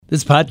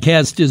This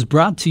podcast is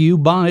brought to you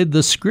by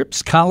the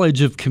Scripps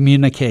College of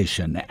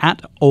Communication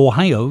at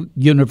Ohio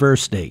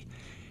University.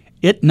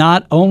 It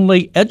not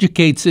only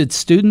educates its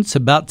students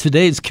about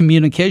today's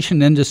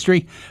communication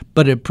industry,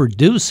 but it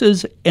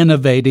produces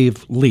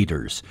innovative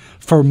leaders.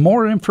 For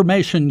more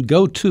information,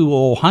 go to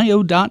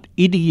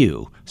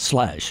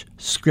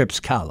ohio.edu/Scripps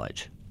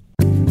College.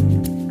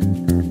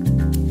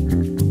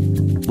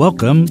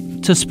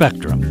 Welcome to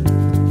Spectrum.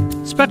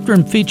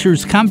 Spectrum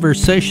features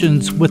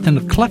conversations with an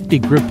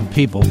eclectic group of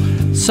people.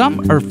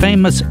 Some are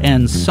famous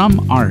and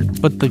some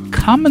aren't, but the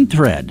common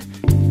thread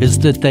is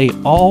that they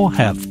all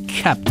have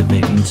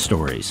captivating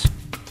stories.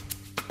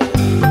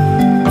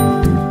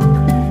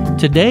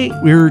 Today,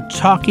 we're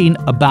talking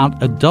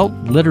about adult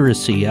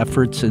literacy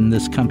efforts in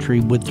this country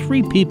with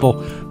three people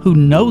who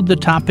know the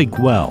topic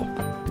well.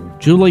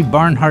 Julie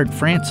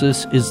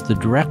Barnhart-Francis is the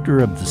director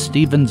of the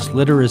Stevens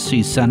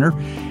Literacy Center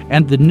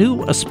and the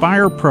new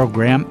Aspire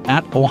program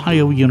at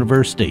Ohio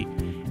University.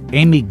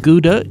 Amy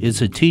Gouda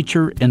is a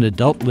teacher in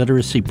adult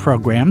literacy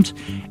programs,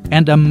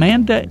 and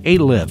Amanda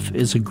Aliff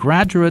is a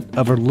graduate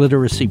of a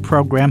literacy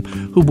program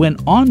who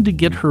went on to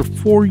get her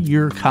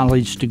 4-year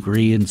college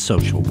degree in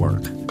social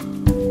work.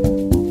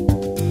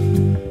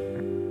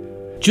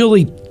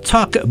 Julie,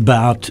 talk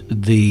about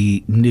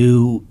the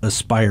new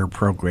Aspire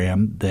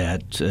program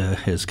that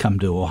has come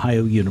to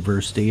Ohio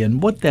University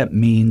and what that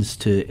means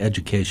to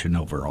education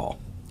overall.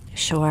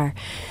 Sure.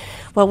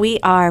 Well, we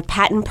are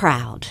patent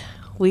proud.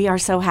 We are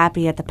so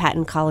happy at the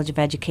Patton College of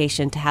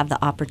Education to have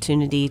the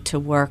opportunity to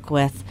work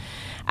with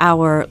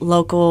our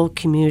local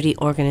community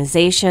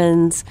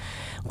organizations,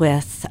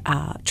 with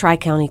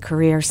Tri-County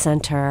Career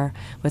Center,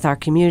 with our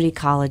community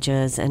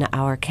colleges and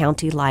our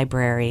county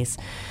libraries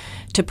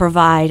to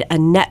provide a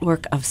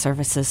network of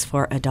services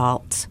for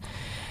adults.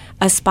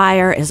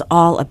 Aspire is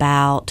all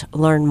about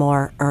learn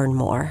more, earn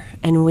more,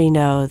 and we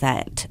know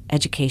that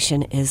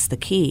education is the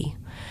key.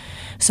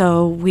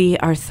 So we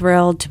are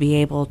thrilled to be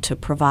able to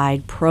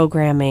provide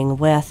programming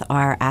with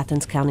our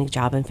Athens County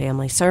Job and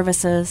Family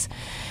Services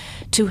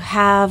to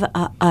have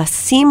a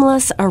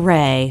seamless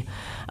array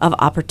of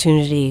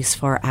opportunities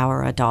for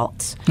our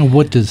adults.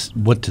 What does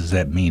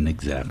that mean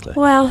exactly?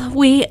 Well,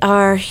 we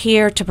are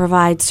here to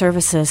provide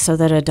services so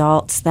that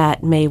adults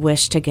that may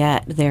wish to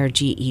get their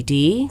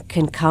GED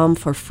can come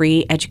for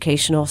free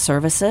educational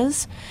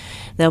services.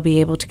 They'll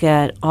be able to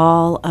get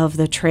all of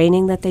the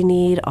training that they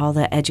need, all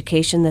the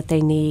education that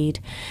they need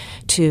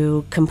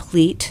to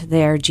complete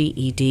their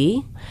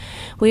GED.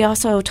 We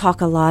also talk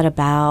a lot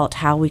about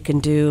how we can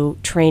do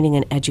training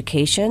and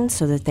education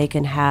so that they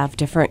can have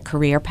different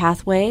career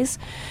pathways,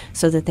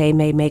 so that they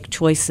may make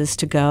choices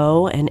to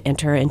go and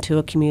enter into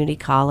a community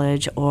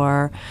college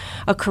or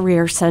a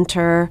career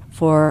center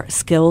for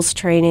skills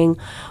training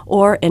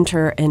or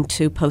enter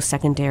into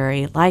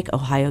post-secondary like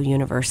Ohio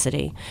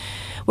University.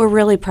 We're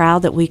really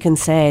proud that we can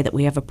say that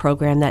we have a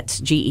program that's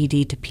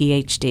GED to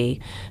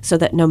PhD, so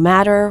that no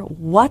matter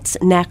what's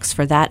next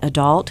for that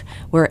adult,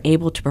 we're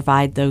able to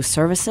provide those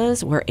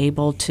services. We're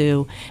able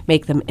to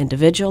make them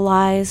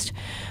individualized.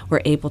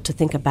 We're able to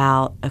think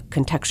about a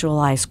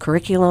contextualized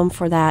curriculum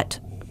for that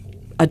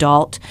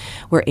adult.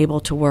 We're able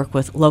to work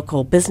with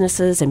local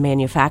businesses and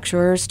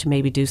manufacturers to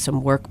maybe do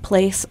some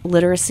workplace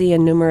literacy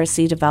and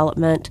numeracy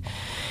development.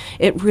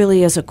 It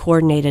really is a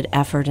coordinated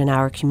effort in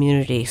our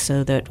community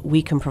so that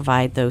we can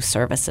provide those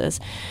services.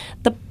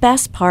 The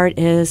best part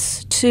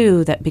is,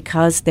 too, that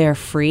because they're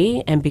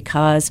free and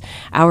because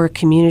our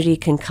community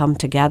can come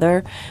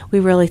together, we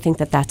really think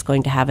that that's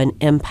going to have an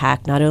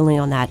impact not only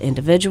on that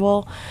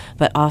individual,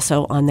 but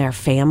also on their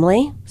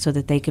family so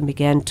that they can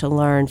begin to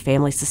learn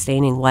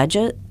family-sustaining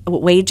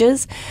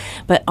wages,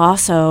 but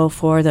also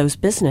for those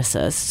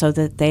businesses so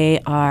that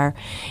they are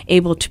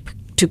able to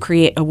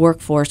create a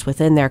workforce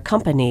within their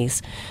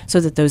companies so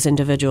that those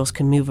individuals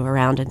can move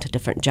around into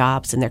different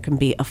jobs and there can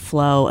be a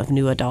flow of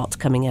new adults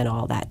coming in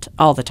all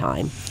the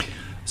time.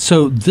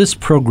 So this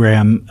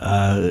program,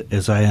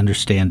 as I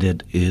understand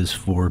it, is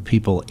for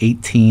people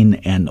 18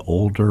 and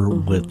older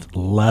with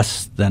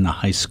less than a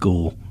high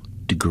school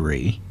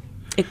degree.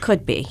 It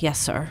could be,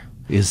 yes, sir.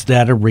 Is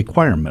that a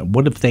requirement?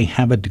 What if they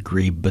have a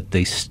degree but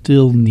they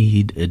still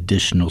need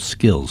additional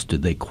skills? Do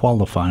they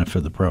qualify for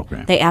the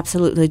program? They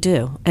absolutely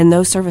do, and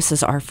those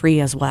services are free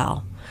as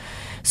well.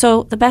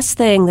 So the best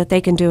thing that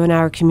they can do in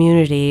our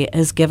community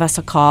is give us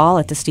a call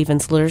at the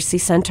Stevens Literacy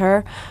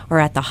Center or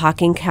at the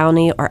Hocking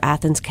County or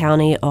Athens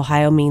County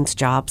Ohio Means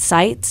Job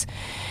sites.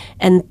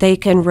 And they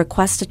can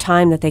request a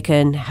time that they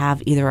can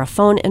have either a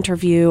phone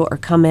interview or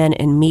come in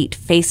and meet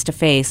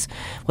face-to-face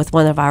with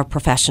one of our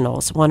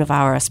professionals, one of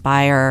our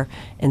Aspire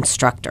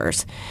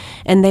instructors.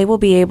 And they will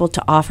be able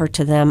to offer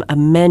to them a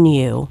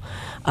menu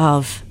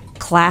of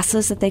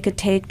classes that they could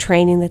take,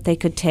 training that they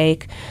could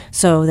take,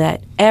 so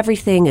that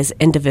everything is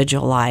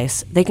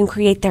individualized. They can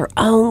create their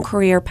own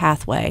career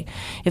pathway.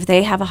 If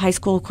they have a high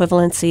school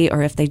equivalency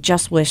or if they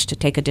just wish to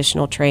take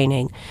additional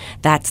training,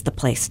 that's the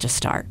place to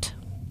start.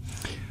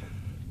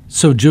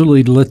 So,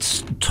 Julie,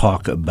 let's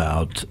talk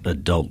about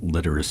adult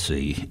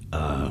literacy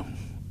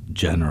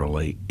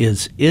generally.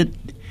 Is it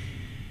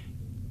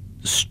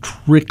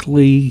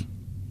strictly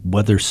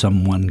whether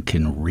someone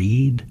can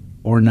read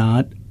or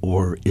not,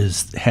 or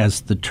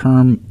has the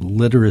term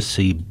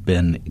literacy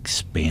been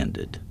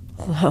expanded?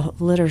 Well,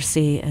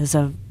 literacy is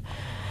a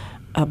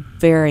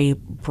very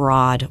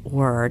broad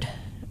word.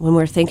 When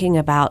we're thinking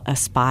about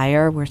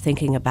Aspire, we're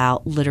thinking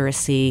about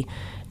literacy,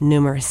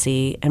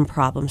 numeracy, and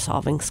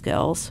problem-solving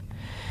skills.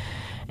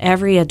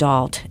 Every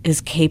adult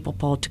is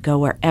capable to go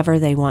wherever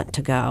they want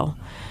to go.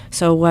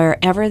 So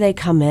wherever they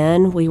come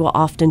in, we will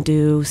often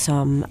do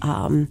some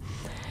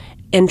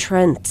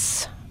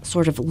entrance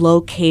sort of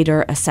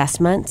locator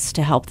assessments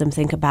to help them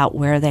think about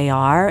where they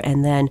are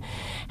and then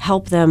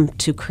help them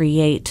to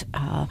create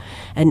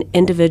an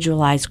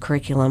individualized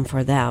curriculum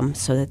for them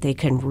so that they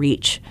can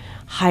reach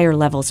higher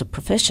levels of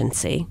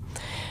proficiency.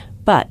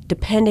 But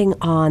depending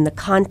on the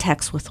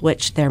context with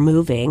which they're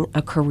moving,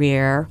 a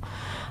career,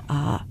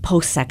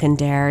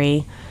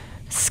 post-secondary,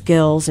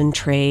 skills and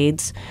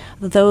trades,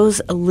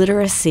 those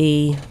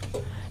literacy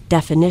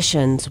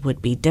definitions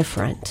would be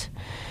different.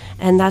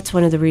 And that's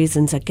one of the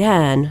reasons,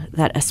 again,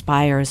 that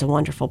Aspire is a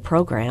wonderful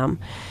program,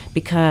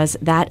 because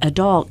that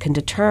adult can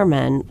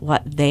determine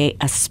what they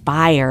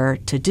aspire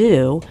to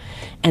do,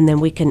 and then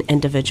we can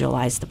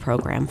individualize the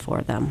program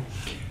for them.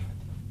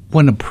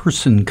 When a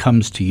person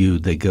comes to you,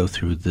 they go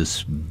through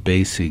this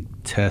basic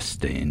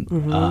testing.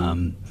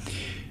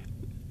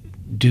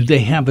 Do they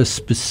have a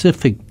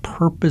specific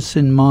purpose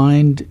in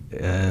mind?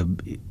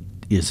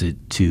 Is it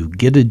to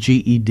get a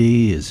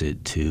GED? Is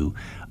it to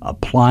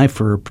apply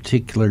for a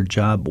particular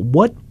job?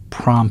 What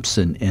prompts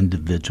an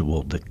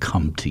individual to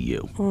come to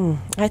you?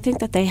 I think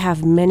that they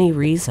have many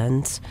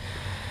reasons.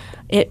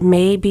 It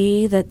may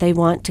be that they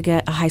want to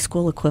get a high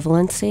school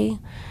equivalency.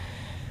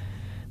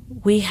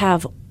 We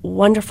have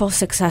wonderful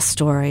success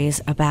stories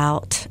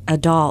about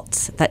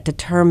adults that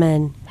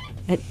determine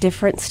at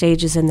different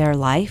stages in their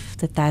life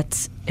that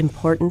that's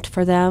important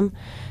for them.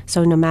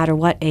 So no matter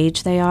what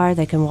age they are,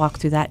 they can walk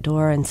through that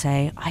door and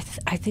say,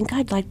 I think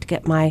I'd like to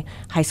get my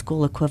high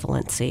school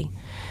equivalency.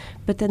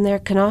 But then there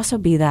can also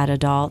be that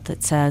adult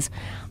that says,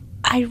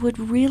 I would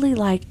really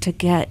like to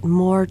get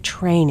more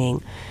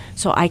training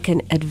so I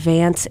can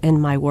advance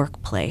in my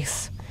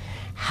workplace.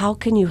 How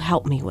can you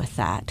help me with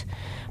that?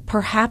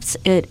 Perhaps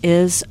it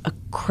is a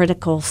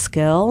critical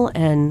skill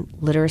in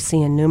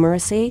literacy and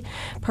numeracy.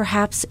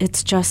 Perhaps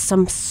it's just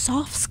some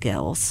soft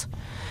skills.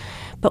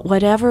 But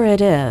whatever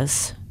it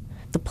is,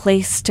 the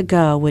place to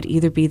go would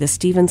either be the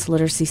Stevens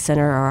Literacy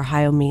Center or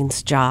Ohio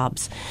Means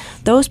Jobs.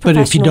 Those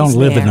professionals. But if you don't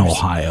live in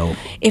Ohio.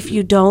 If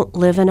you don't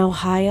live in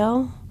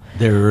Ohio.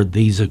 There are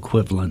these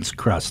equivalents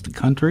across the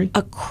country?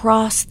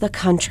 Across the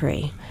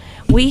country.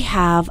 We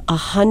have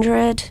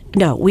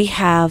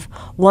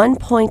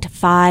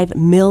 1.5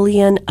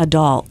 million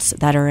adults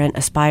that are in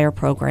Aspire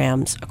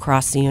programs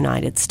across the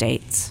United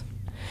States.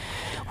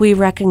 We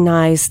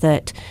recognize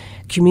that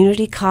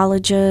community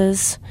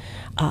colleges,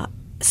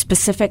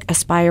 specific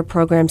Aspire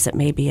programs that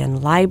may be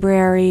in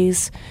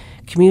libraries,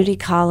 community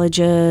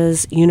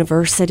colleges,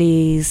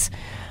 universities,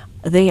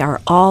 they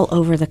are all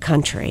over the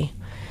country.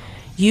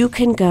 You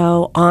can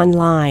go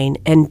online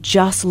and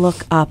just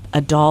look up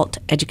adult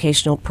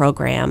educational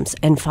programs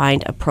and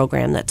find a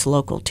program that's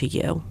local to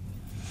you.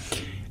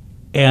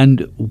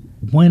 And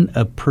when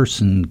a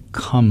person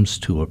comes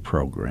to a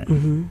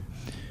program,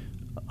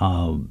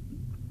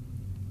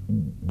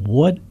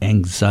 what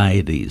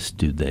anxieties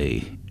do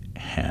they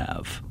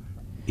have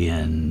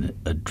in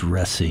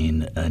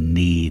addressing a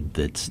need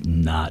that's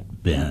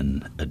not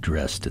been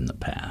addressed in the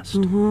past?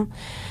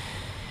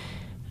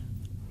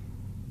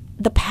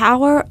 The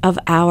power of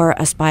our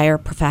Aspire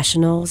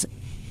professionals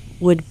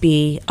would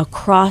be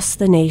across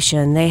the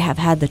nation. They have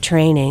had the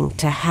training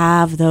to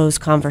have those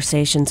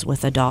conversations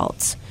with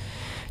adults,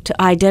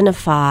 to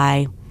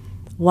identify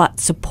what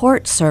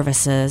support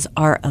services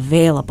are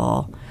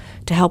available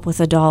to help with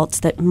adults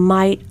that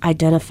might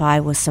identify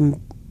with some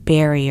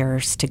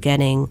barriers to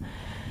getting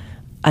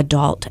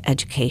adult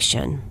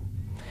education.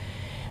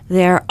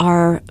 There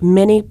are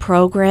many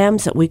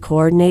programs that we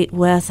coordinate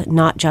with,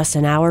 not just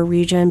in our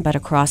region, but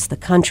across the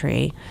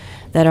country,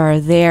 that are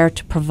there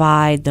to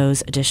provide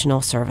those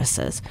additional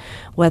services,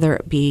 whether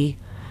it be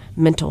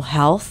mental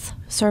health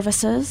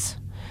services,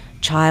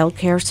 child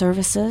care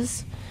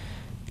services,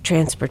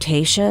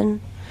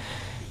 transportation.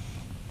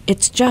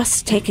 It's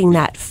just taking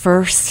that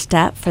first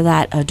step for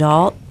that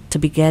adult to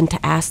begin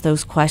to ask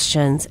those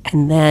questions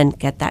and then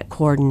get that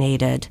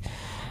coordinated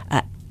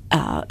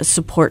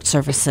support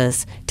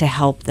services to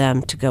help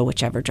them to go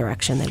whichever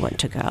direction they want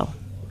to go.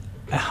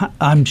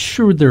 I'm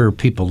sure there are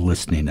people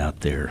listening out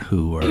there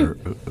who are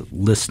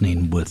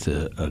listening with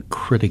a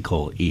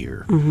critical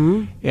ear.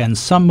 And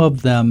some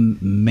of them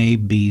may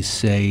be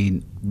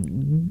saying,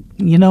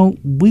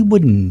 we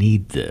wouldn't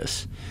need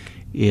this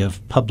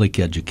if public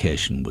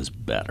education was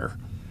better.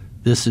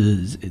 This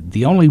is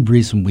the only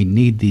reason we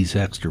need these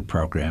extra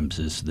programs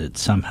is that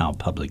somehow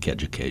public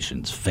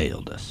education's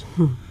failed us.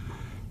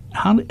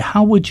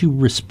 How would you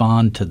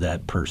respond to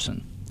that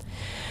person?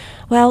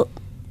 Well,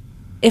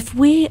 if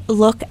we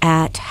look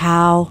at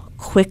how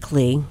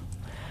quickly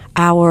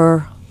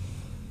our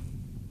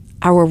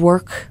our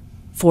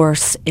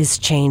workforce is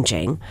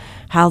changing,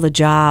 how the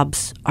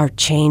jobs are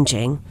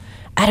changing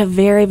at a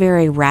very,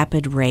 very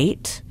rapid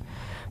rate.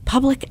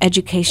 Public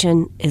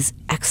education is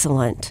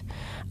excellent.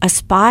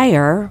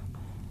 Aspire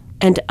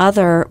and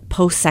other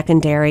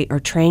post-secondary or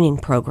training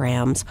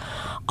programs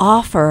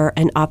offer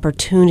an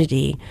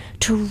opportunity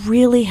to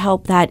really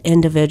help that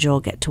individual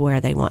get to where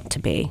they want to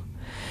be.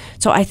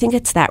 So I think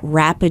it's that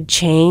rapid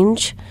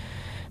change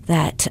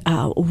that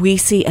we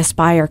see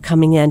Aspire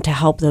coming in to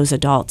help those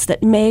adults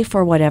that may,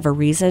 for whatever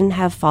reason,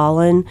 have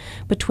fallen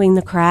between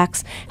the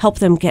cracks, help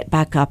them get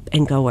back up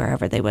and go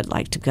wherever they would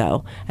like to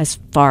go as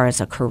far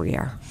as a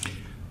career.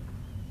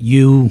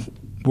 You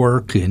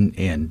work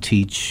and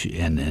teach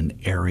in an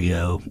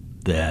area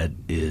that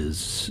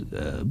is,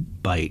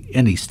 by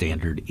any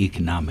standard,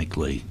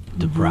 economically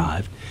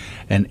deprived,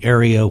 an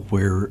area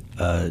where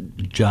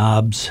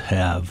jobs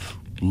have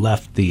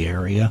left the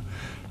area,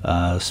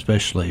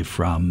 especially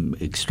from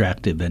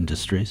extractive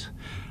industries,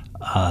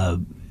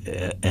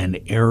 an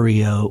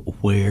area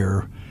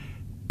where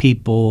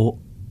people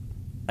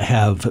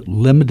have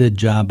limited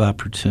job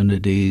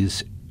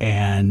opportunities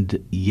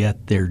and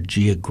yet they're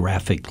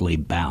geographically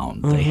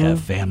bound. They have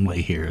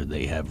family here,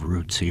 they have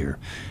roots here.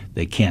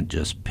 They can't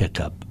just pick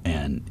up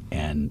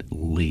and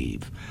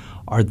leave.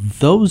 Are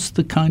those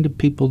the kind of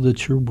people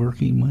that you're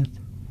working with?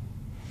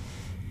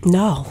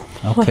 No.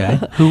 Okay.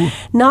 Who?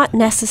 Not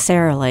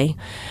necessarily.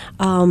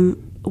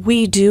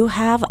 We do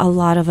have a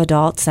lot of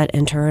adults that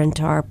enter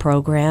into our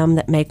program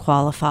that may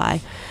qualify,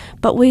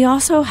 but we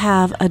also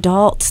have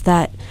adults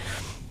that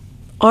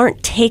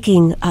aren't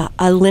taking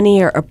a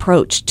linear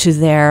approach to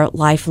their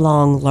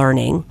lifelong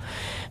learning.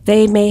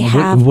 They may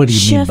have what do you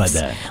shifts. mean by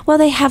that? Well,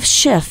 they have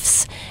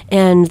shifts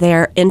in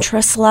their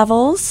interest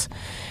levels.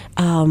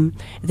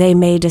 They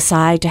may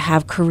decide to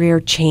have career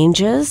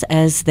changes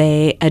as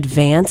they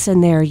advance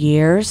in their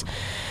years.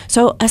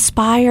 So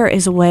Aspire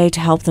is a way to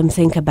help them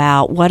think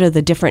about what are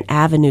the different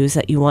avenues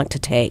that you want to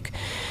take.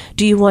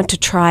 Do you want to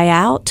try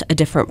out a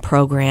different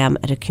program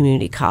at a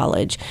community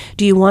college?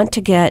 Do you want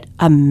to get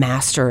a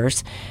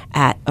master's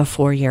at a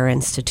 4-year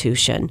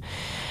institution?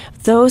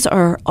 Those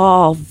are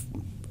all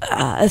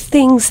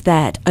things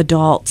that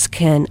adults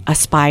can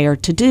aspire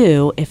to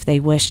do if they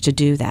wish to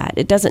do that.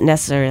 It doesn't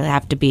necessarily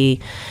have to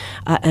be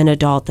an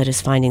adult that is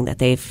finding that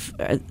they've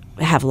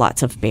have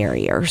lots of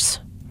barriers.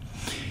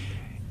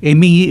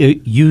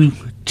 Amy, you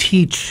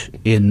teach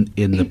in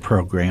the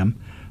program.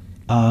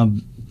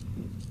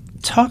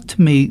 Talk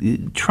to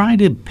me, try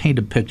to paint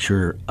a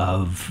picture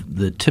of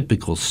the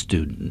typical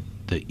student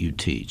that you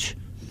teach.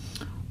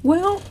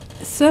 Well,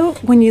 so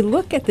when you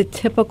look at the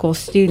typical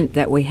student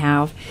that we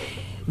have,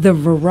 the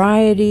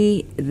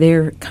variety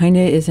there kind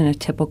of isn't a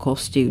typical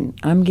student.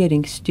 I'm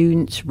getting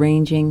students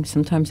ranging,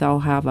 sometimes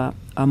I'll have a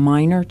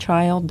minor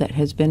child that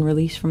has been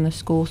released from the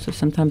school, so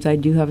sometimes I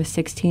do have a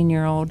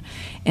 16-year-old,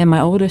 and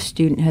my oldest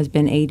student has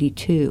been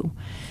 82.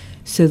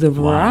 So the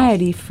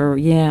variety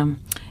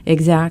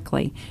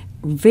exactly.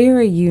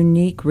 Very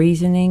unique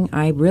reasoning.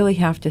 I really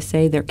have to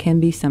say there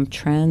can be some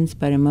trends,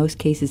 but in most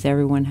cases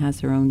everyone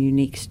has their own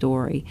unique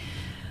story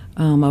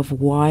of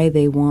why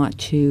they want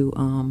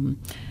to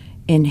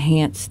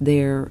enhance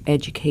their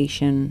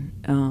education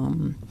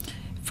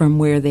from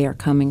where they are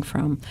coming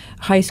from.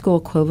 High school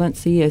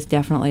equivalency is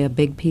definitely a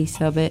big piece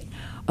of it.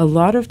 A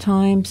lot of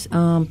times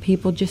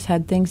people just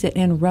had things that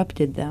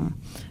interrupted them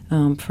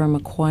from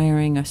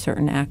acquiring a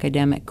certain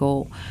academic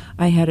goal.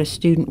 I had a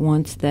student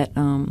once that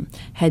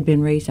had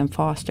been raised in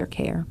foster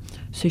care.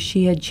 So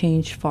she had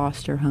changed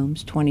foster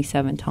homes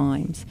 27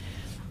 times.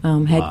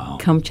 Had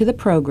come to the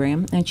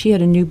program, and she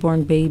had a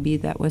newborn baby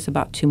that was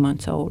about 2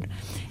 months old,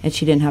 and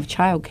she didn't have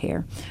child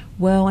care.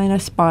 Well, in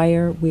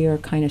Aspire, we are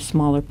kind of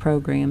smaller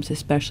programs,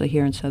 especially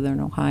here in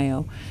Southern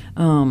Ohio.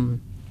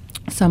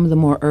 Some of the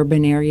more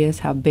urban areas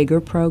have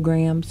bigger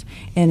programs,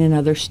 and in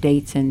other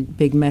states and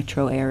big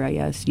metro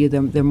areas,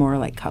 they're more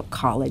like a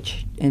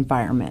college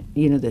environment.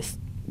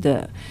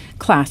 The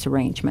class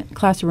arrangement.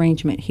 Class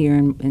arrangement here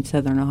in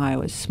Southern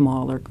Ohio is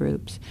smaller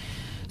groups.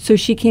 So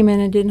she came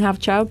in and didn't have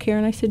childcare,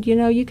 and I said,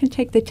 you can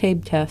take the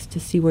TABE test to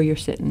see where you're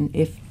sitting.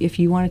 If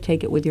you want to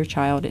take it with your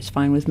child, it's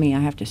fine with me. I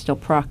have to still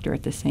proctor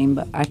it the same,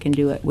 but I can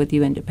do it with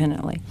you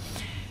independently.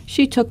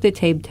 She took the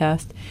TABE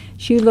test.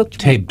 She looked.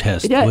 TABE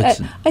test.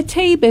 A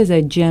TABE is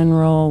a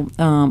general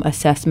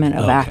assessment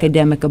of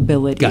academic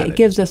ability. It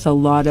gives us a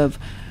lot of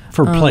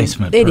for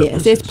placement. It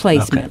purposes. is. It's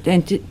placement,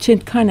 and to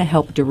kind of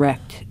help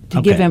direct,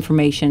 to give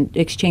information,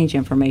 exchange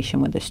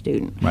information with the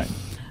student. Right.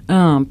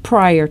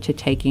 Prior to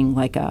taking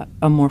like a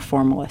more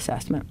formal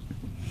assessment.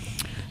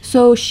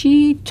 So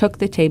she took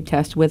the TABE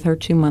test with her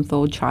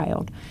 2-month-old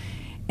child,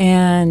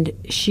 and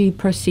she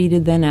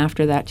proceeded then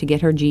after that to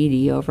get her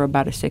GED over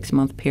about a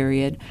 6-month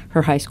period,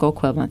 her high school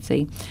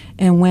equivalency,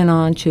 and went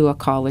on to a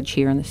college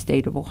here in the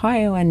state of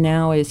Ohio, and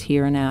now is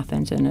here in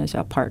Athens and is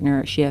a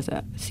partner. She has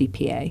a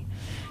CPA.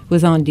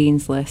 Was on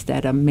Dean's List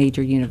at a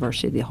major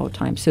university the whole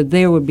time. So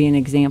there would be an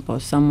example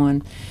of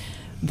someone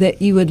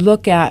that you would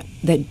look at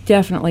that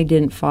definitely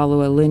didn't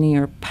follow a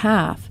linear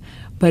path,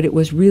 But it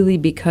was really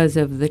because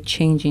of the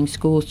changing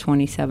schools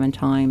 27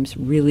 times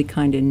really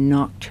kind of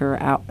knocked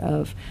her out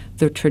of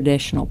the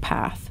traditional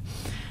path.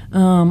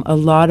 A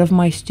lot of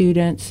my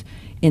students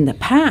in the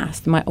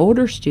past, my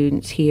older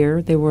students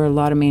here, there were a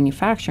lot of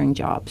manufacturing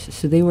jobs,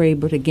 so they were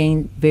able to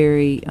gain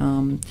very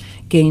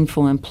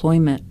gainful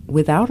employment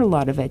without a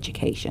lot of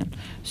education.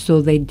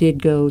 So they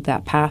did go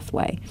that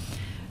pathway.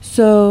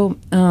 So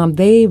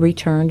they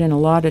returned, and a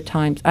lot of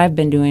times, I've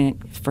been doing it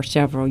for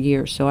several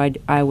years, so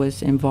I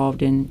was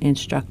involved in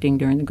instructing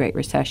during the Great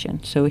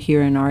Recession. So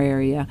here in our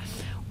area,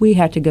 we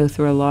had to go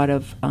through a lot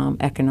of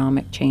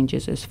economic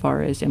changes as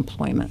far as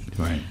employment.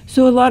 Right.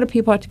 So a lot of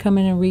people had to come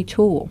in and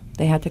retool.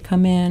 They had to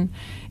come in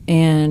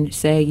and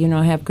say, you know,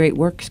 I have great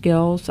work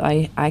skills.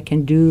 I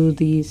can do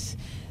these.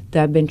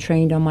 I've been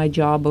trained on my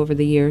job over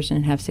the years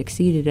and have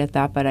succeeded at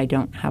that, but I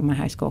don't have my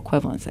high school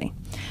equivalency.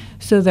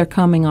 So they're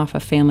coming off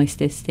of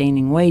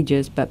family-sustaining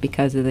wages, but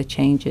because of the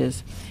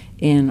changes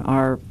in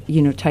our,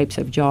 you know, types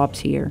of jobs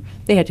here,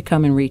 they had to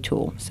come and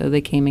retool. So they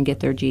came and get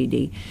their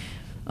GED.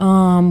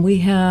 We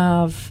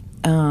have,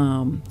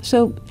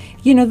 so,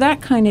 you know,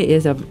 that kind of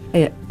is a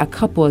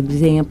couple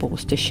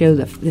examples to show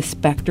the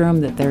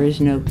spectrum, that there is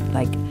no,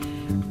 like,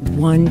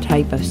 one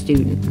type of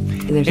student.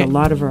 There's a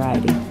lot of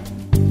variety.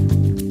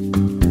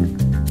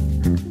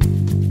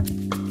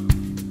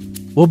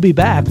 We'll be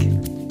back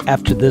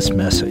after this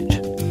message.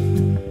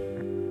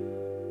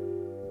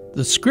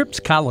 The Scripps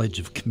College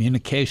of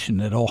Communication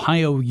at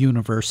Ohio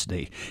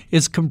University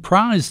is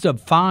comprised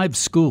of 5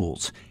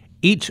 schools,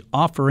 each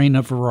offering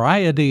a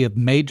variety of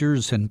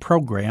majors and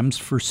programs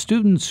for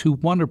students who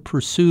want to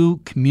pursue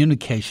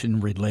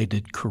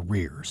communication-related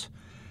careers.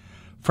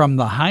 From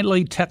the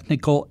highly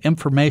technical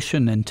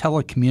information and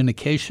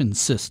telecommunication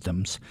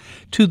systems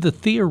to the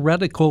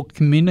theoretical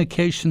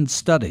communication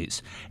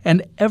studies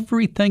and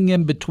everything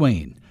in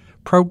between,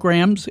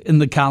 programs in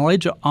the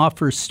college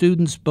offer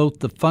students both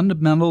the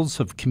fundamentals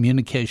of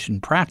communication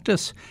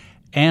practice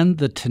and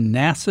the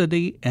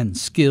tenacity and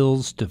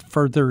skills to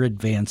further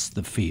advance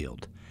the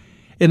field.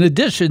 In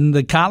addition,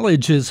 the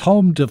college is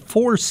home to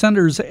 4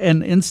 centers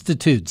and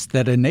institutes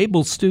that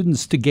enable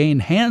students to gain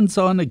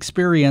hands-on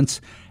experience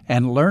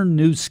and learn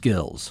new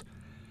skills.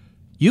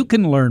 You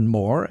can learn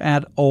more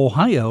at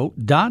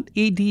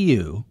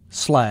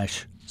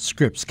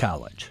ohio.edu/Scripps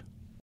College.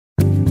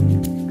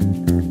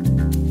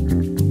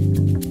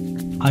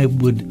 I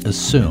would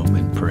assume,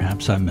 and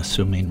perhaps I'm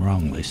assuming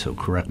wrongly, so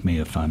correct me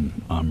if I'm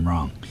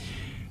wrong,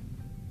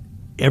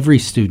 every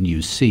student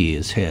you see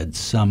has had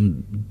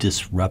some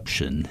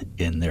disruption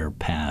in their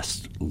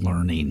past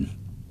learning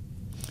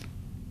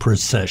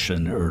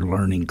procession or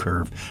learning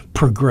curve.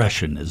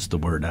 Progression is the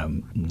word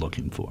I'm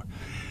looking for.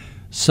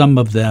 Some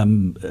of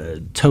them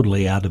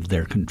totally out of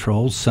their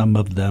control. Some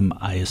of them,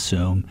 I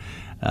assume,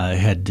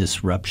 had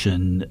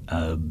disruption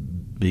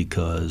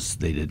because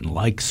they didn't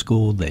like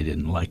school. They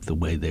didn't like the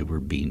way they were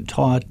being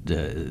taught.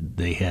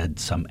 They had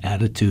some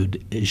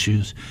attitude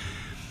issues.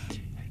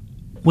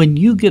 When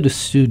you get a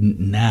student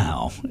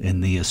now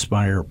in the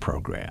Aspire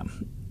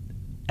program,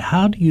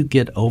 how do you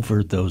get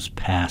over those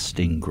past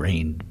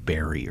ingrained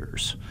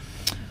barriers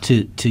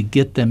to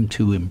get them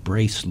to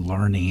embrace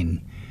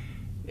learning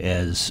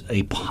as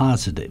a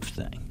positive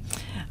thing?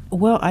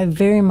 Well, I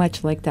very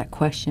much like that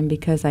question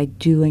because I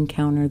do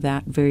encounter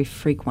that very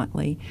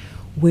frequently,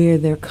 where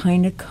they're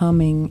kind of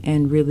coming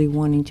and really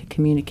wanting to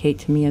communicate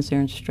to me as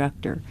their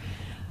instructor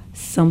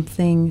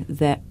something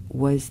that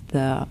was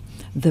the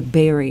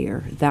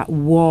barrier, that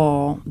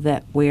wall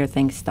that where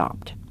things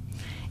stopped.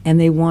 And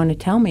they want to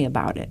tell me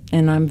about it,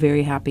 and I'm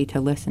very happy to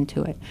listen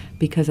to it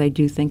because I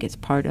do think it's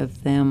part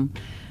of them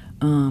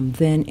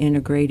then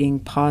integrating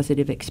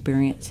positive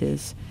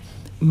experiences,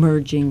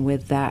 merging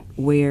with that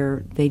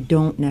where they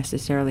don't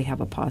necessarily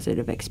have a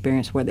positive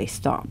experience where they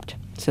stopped.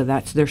 So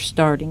that's their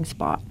starting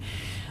spot.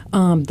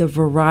 The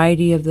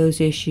variety of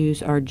those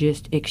issues are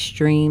just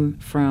extreme,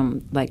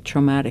 from like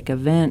traumatic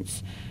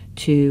events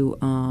to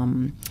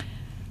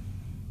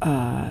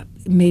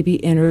maybe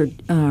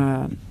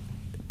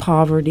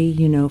poverty,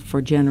 you know,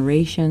 for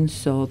generations.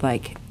 So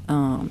like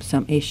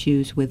some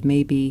issues with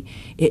maybe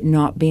it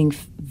not being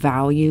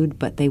valued,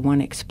 but they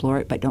want to explore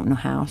it but don't know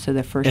how. So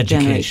the first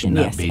education, generation,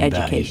 not yes, being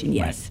education,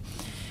 valued. yes.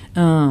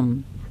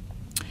 Right.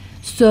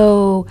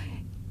 So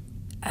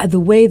the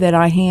way that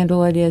I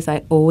handle it is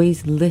I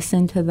always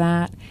listen to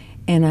that,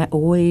 and I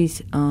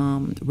always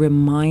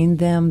remind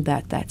them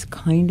that that's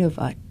kind of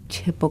a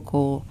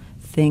typical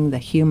thing, the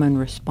human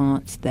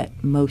response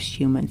that most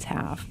humans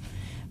have,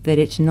 that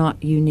it's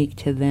not unique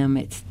to them,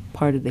 it's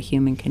part of the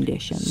human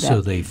condition.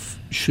 So they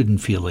shouldn't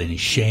feel any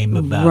shame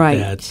about right.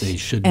 that. They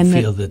shouldn't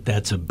feel that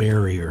that's a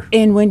barrier.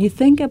 And when you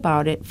think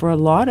about it, for a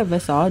lot of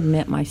us, I'll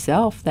admit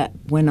myself that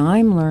when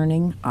I'm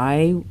learning,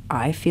 I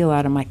feel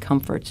out of my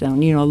comfort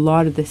zone. You know, a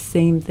lot of the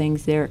same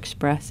things they're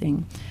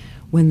expressing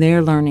when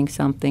they're learning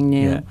something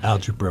new. Yeah,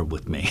 algebra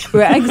with me.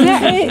 Right,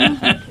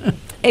 exactly.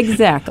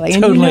 Exactly.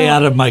 Totally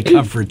out of my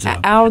comfort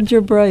zone.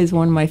 Algebra is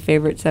one of my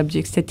favorite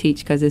subjects to teach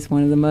because it's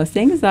one of the most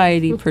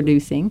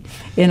anxiety-producing,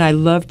 and I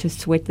love to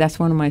switch. That's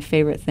one of my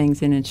favorite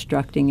things in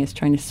instructing is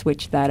trying to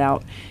switch that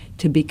out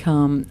to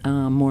become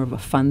more of a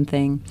fun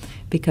thing,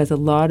 because a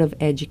lot of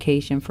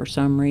education, for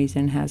some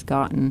reason, has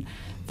gotten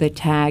the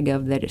tag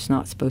of that it's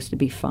not supposed to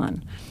be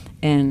fun.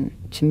 And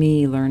to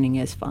me, learning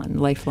is fun.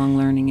 Lifelong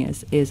learning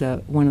is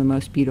one of the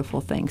most beautiful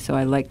things. So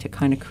I like to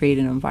kind of create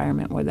an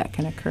environment where that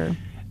can occur.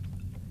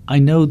 I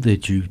know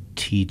that you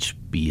teach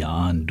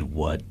beyond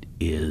what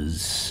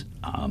is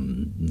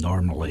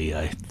normally,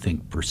 I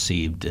think,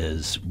 perceived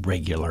as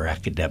regular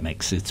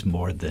academics. It's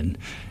more than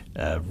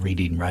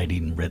reading,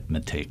 writing,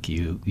 arithmetic.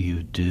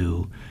 You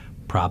do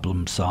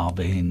problem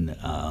solving,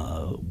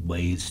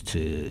 ways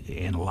to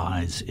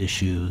analyze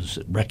issues,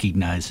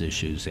 recognize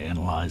issues,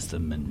 analyze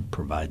them, and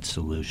provide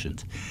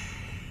solutions.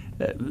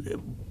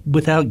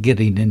 Without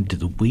getting into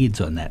the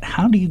weeds on that,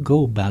 how do you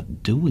go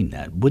about doing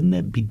that? Wouldn't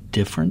it be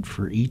different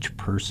for each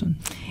person?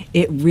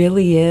 It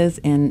really is,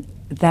 and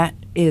that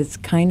is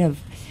kind of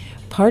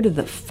part of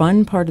the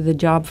fun part of the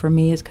job for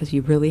me, is because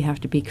you really have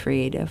to be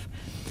creative,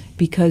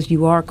 because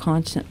you are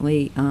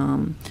constantly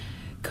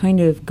kind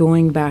of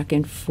going back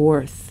and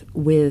forth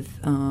with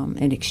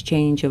an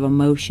exchange of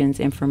emotions,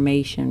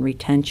 information,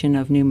 retention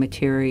of new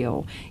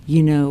material,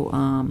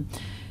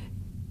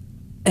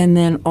 and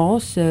then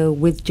also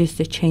with just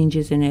the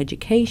changes in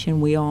education,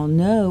 we all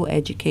know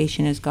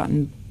education has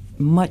gotten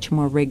much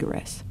more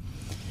rigorous.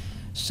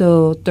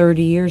 So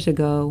 30 years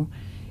ago,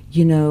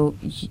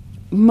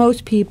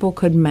 most people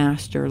could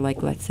master,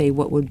 like, let's say,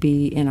 what would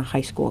be in a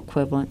high school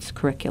equivalence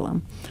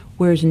curriculum.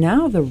 Whereas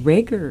now the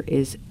rigor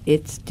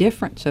it's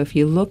different. So if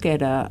you look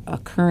at a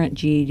current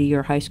GED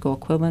or high school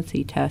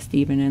equivalency test,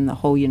 even in the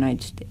whole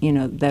United States,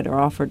 that are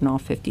offered in all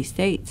 50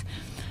 states,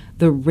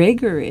 the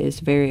rigor is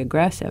very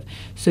aggressive.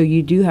 So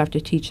you do have to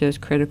teach those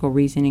critical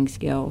reasoning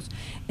skills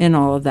and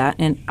all of that.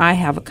 And I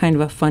have a kind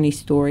of a funny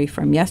story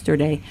from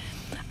yesterday.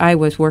 I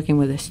was working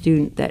with a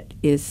student that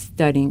is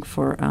studying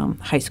for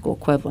high school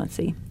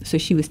equivalency. So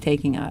she was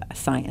taking a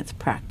science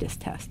practice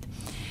test.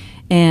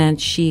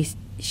 And she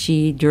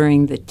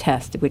during the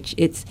test, which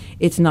it's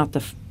not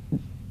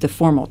the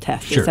formal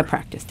test, sure. It's a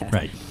practice test.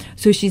 Right.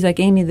 So she's like,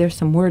 Amy, there's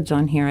some words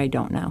on here I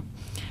don't know.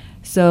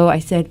 So I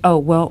said, oh,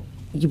 well,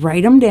 you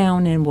write them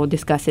down and we'll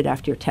discuss it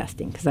after your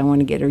testing, because I want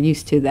to get her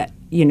used to that,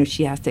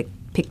 she has to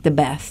pick the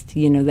best,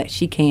 that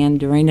she can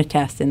during a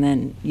test, and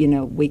then,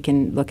 we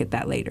can look at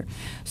that later.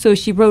 So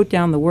she wrote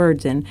down the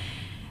words, and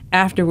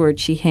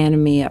afterwards she handed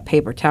me a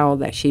paper towel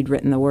that she'd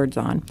written the words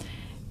on,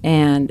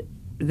 and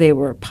they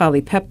were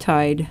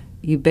polypeptide,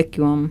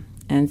 ubiquum,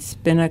 and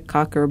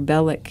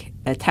spinococcobellic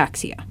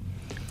ataxia.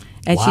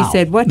 And wow. She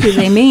said, what do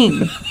they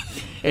mean?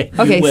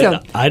 Okay, so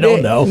I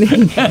don't know.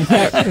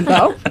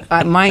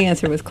 My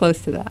answer was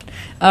close to that.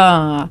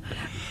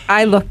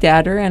 I looked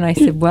at her and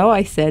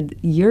I said,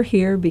 you're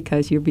here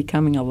because you're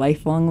becoming a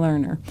lifelong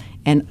learner,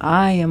 and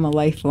I am a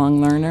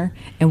lifelong learner,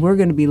 and we're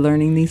going to be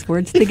learning these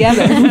words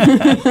together.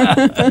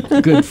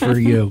 Good for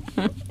you.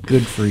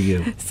 Good for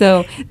you.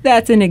 So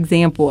that's an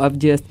example of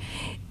just,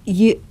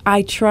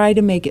 I try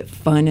to make it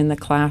fun in the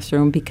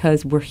classroom,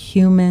 because we're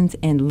humans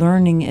and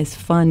learning is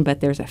fun, but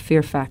there's a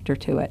fear factor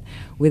to it,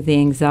 with the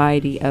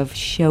anxiety of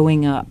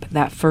showing up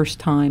that first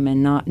time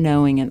and not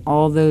knowing, and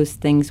all those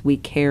things we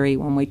carry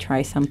when we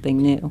try something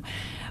new.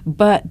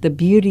 But the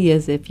beauty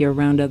is, if you're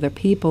around other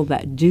people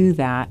that do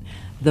that,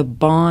 the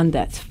bond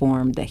that's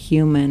formed, the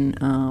human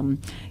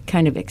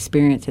kind of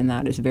experience in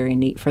that is very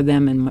neat for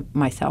them and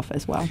myself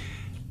as well.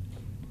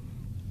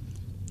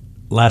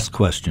 Last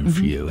question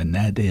for you, and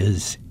that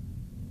is,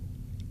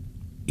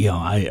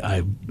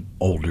 I'm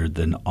older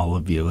than all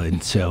of you,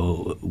 and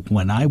so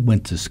when I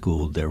went to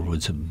school, there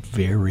was a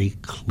very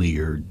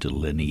clear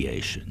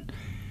delineation.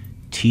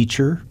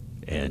 Teacher,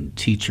 and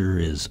teacher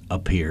is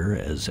up here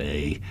as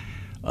a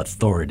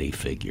authority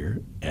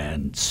figure,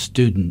 and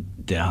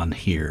student down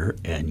here,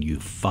 and you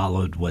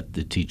followed what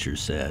the teacher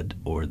said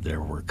or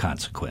there were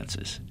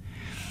consequences.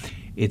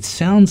 It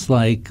sounds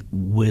like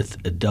with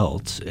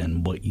adults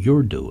and what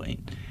you're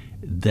doing,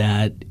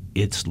 that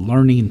it's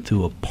learning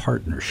through a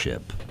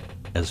partnership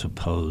as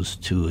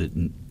opposed to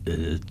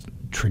a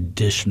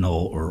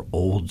traditional or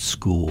old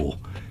school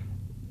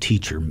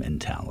teacher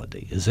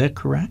mentality. Is that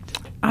correct?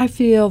 I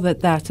feel that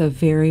that's a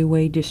very,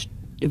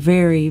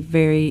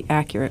 very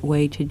accurate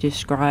way to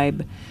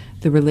describe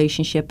the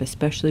relationship,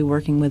 especially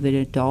working with an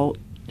adult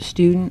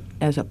student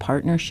as a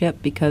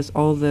partnership, because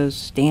all those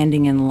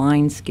standing in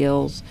line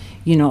skills,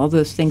 all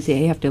those things that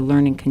you have to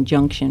learn in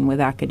conjunction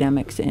with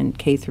academics in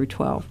K through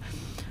 12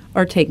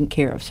 are taken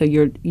care of. So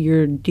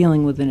you're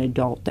dealing with an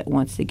adult that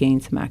wants to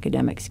gain some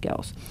academic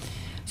skills.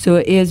 So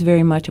it is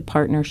very much a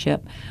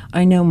partnership.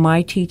 I know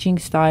my teaching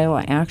style,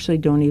 I actually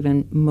don't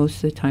even most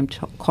of the time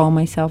call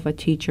myself a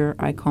teacher.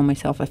 I call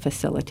myself a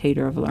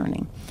facilitator of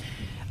learning.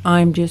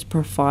 I'm just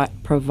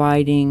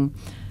providing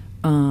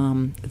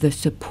the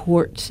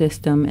support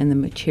system and the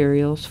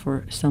materials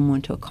for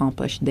someone to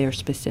accomplish their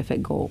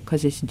specific goal,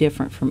 because it's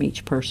different from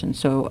each person.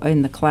 So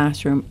in the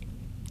classroom,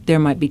 there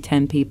might be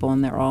 10 people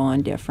and they're all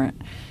on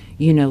different,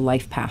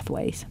 life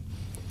pathways.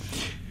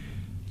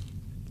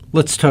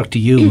 Let's talk to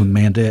you,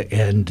 Amanda,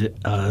 and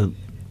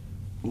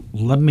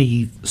let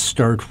me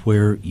start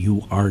where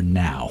you are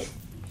now.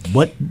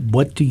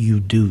 What do you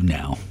do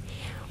now?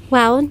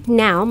 Well,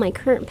 now my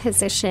current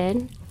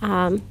position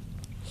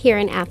here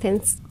in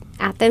Athens,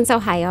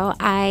 Ohio,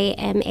 I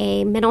am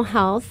a mental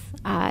health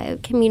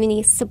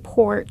community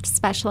support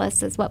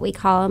specialist is what we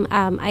call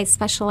them. I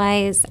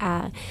specialize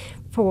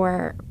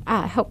for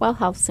Hopewell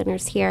Health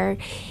Centers here,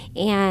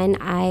 and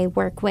I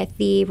work with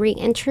the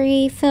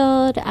reentry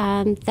field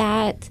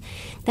that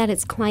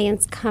is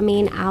clients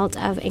coming out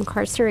of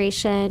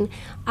incarceration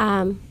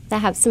that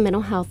have some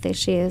mental health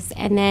issues.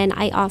 And then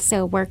I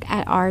also work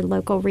at our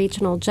local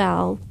regional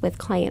jail with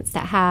clients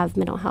that have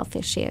mental health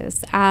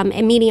issues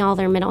and meeting all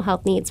their mental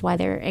health needs while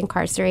they're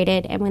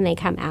incarcerated and when they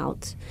come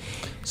out.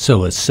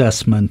 So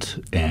assessment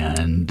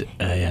and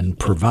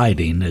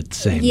providing at the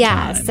same time.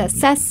 Yes,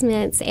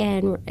 assessments,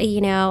 and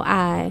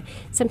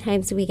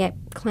sometimes we get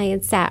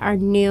clients that are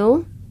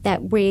new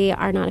that we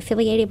are not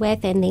affiliated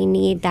with, and they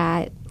need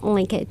that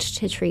linkage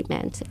to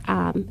treatment,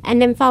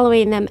 and then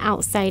following them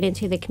outside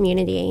into the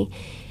community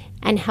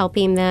and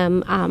helping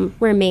them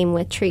remain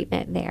with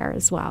treatment there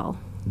as well.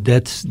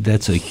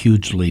 That's a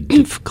hugely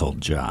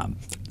difficult job.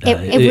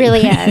 It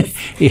really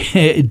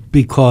is.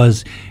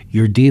 Because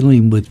you're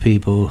dealing with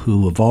people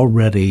who have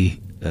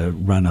already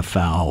run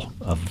afoul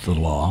of the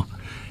law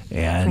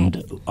and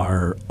Right.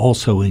 are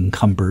also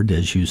encumbered,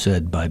 as you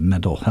said, by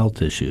mental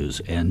health issues,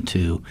 and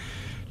to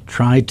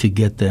try to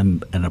get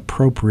them an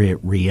appropriate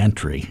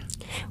reentry.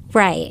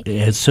 Right.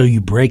 And so you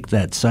break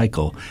that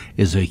cycle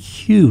is a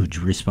huge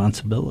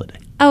responsibility.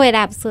 Oh, it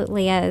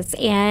absolutely is,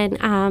 and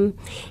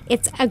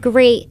it's a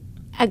great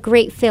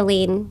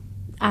feeling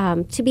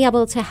to be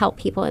able to help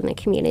people in the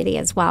community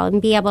as well, and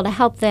be able to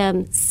help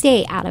them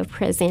stay out of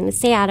prison,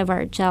 stay out of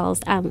our jails.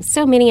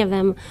 So many of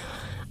them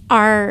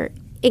are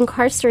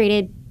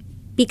incarcerated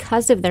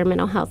because of their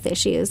mental health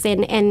issues,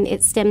 and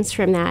it stems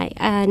from that.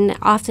 And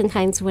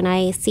oftentimes when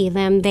I see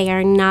them, they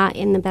are not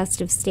in the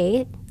best of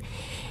state,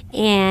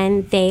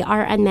 and they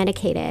are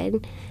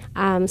unmedicated.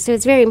 So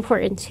it's very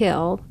important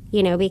too,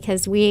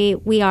 because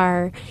we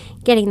are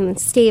getting them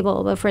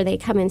stable before they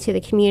come into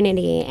the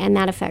community, and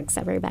that affects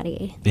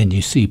everybody. And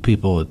you see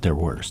people at their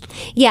worst.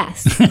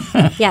 Yes,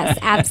 yes,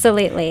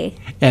 absolutely.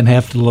 And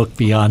have to look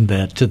beyond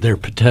that to their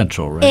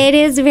potential, right? It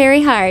is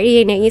very hard.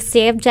 You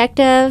stay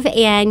objective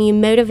and you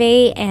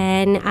motivate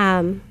and,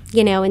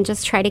 and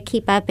just try to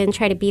keep up and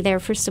try to be there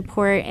for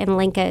support and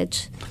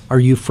linkage. Are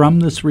you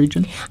from this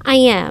region? I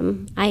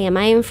am. I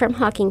am from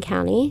Hocking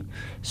County.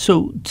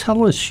 So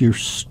tell us your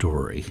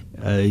story.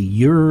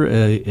 You're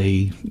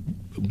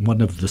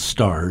one of the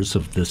stars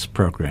of this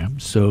program.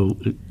 So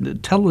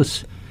tell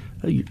us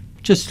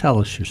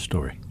your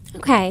story.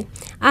 Okay.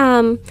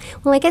 Well,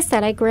 like I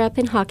said, I grew up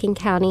in Hocking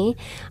County,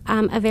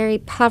 a very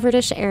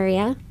povertish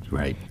area.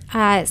 Right.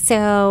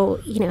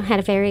 So, had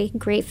a very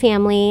great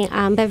family,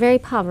 but very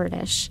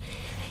povertish.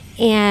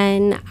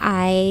 And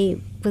I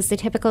was the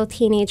typical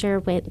teenager,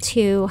 went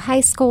to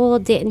high school,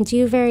 didn't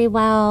do very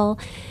well.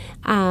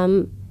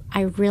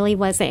 I really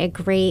wasn't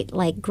great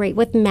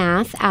with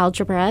math,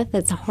 algebra.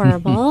 That's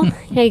horrible.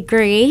 I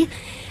agree.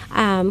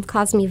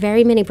 Caused me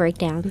very many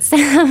breakdowns.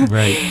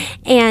 Right.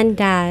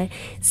 And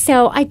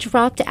so I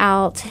dropped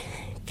out. I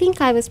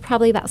think I was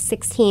probably about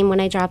 16 when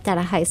I dropped out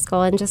of high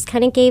school and just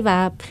kind of gave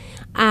up.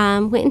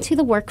 Went into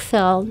the work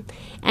field,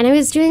 and I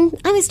was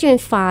doing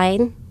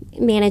fine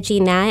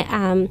managing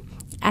that.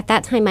 At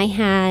that time, I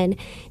had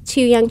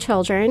 2 young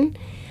children,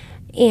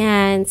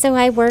 and so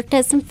I worked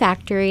at some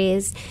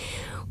factories,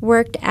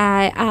 worked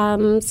at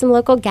some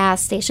local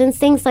gas stations,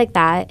 things like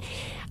that.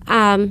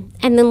 And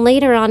then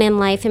later on in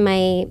life, in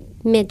my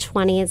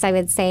mid-20s, I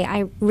would say,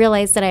 I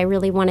realized that I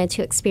really wanted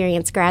to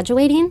experience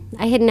graduating.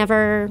 I had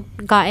never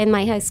gotten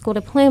my high school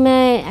diploma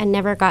and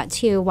never got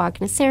to walk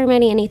in a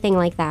ceremony, anything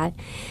like that.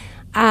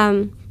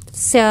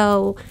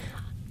 So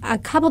a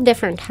couple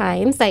different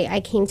times, I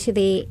came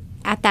to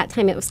at that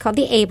time it was called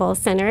the Able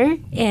Center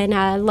in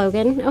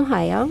Logan,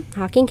 Ohio,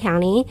 Hocking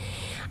County.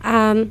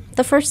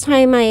 The first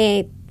time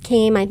I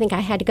came, I think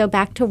I had to go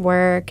back to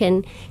work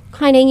and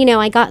kind of,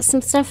 I got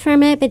some stuff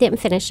from it, but didn't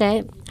finish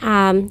it.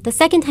 The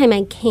second time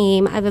I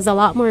came, I was a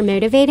lot more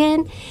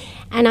motivated,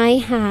 and I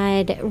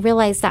had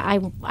realized that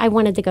I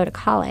wanted to go to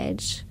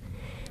college.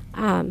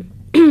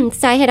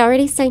 So I had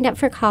already signed up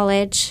for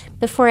college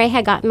before I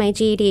had gotten my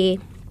GED.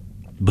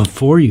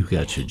 Before you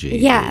got your GED?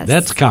 Yes.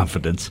 That's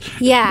confidence.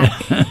 Yeah.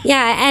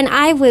 Yeah, and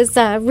I was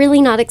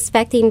really not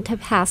expecting to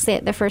pass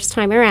it the first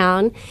time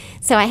around.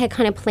 So I had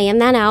kind of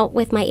planned that out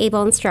with my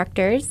ABLE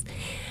instructors.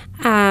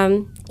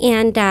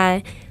 And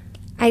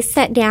I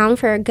sat down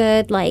for a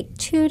good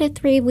 2 to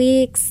 3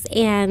 weeks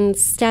and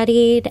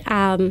studied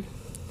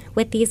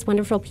with these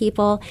wonderful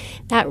people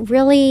that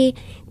really,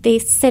 they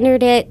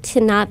centered it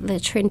to not the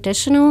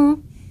traditional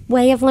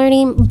way of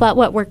learning, but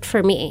what worked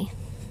for me.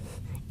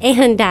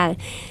 And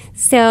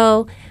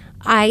so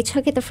I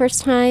took it the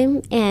first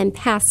time and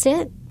passed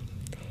it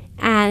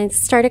and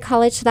started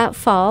college that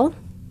fall.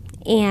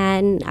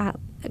 and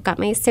got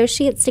my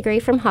associate's degree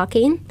from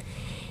Hawking.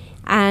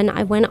 And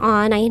I went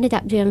on. I ended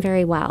up doing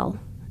very well.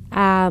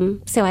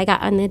 So I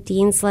got on the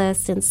dean's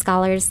list and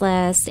scholars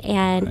list,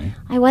 and Right.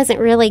 I wasn't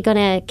really going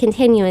to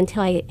continue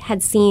until I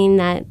had seen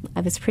that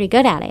I was pretty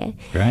good at it.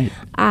 Right.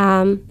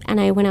 And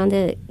I went on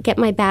to get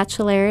my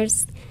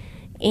bachelor's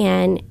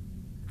and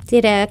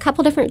did a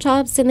couple different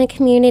jobs in the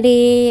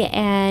community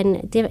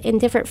and in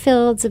different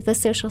fields of the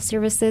social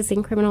services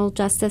and criminal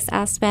justice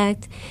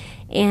aspect,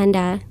 and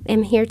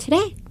am here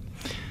today.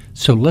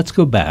 So let's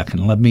go back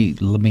and let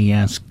me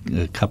ask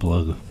a couple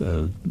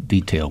of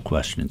detailed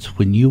questions.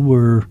 When you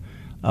were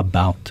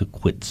about to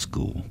quit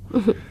school,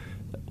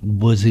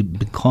 was it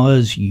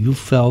because you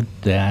felt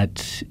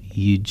that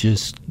you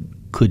just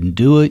couldn't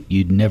do it,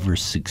 you'd never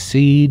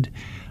succeed,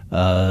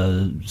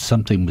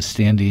 something was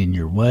standing in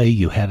your way,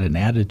 you had an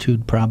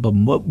attitude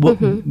problem?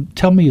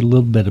 Tell me a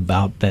little bit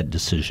about that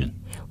decision.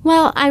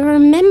 Well, I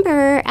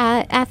remember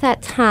at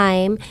that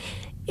time,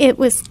 it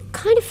was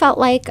kind of felt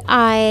like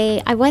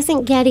I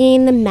wasn't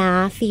getting the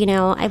math,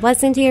 I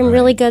wasn't doing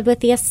really good with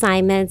the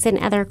assignments and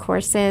other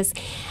courses,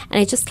 and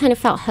I just kind of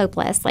felt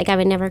hopeless, like I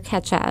would never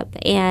catch up,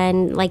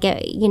 and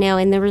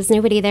and there was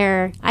nobody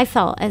there. I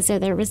felt as though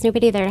there was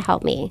nobody there to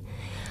help me,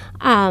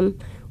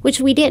 which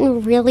we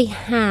didn't really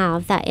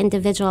have that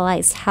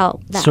individualized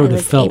help that Sort I of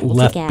was felt able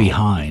left to get.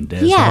 behind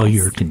as Yes. all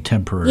your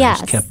contemporaries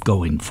Yes. kept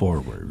going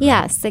forward. Right?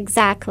 Yes,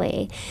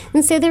 exactly.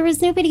 And so there was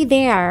nobody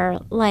there,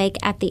 like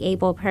at the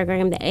ABLE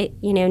program,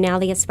 now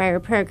the Aspire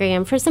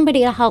program, for somebody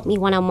to help me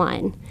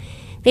one-on-one.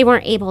 They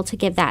weren't able to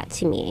give that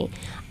to me.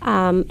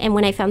 And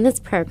when I found this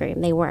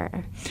program, they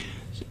were.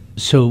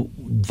 So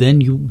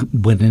then you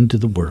went into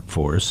the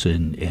workforce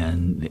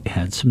and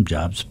had some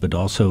jobs, but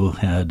also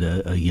had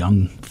a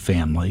young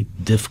family,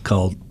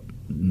 difficult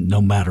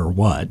no matter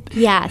what.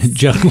 Yes.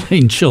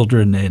 Juggling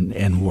children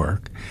and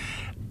work.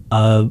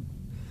 At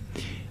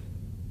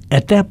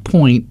that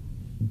point,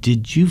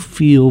 did you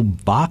feel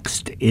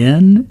boxed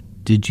in?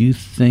 Did you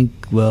think,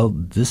 well,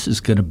 this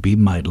is going to be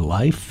my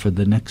life for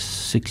the next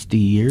 60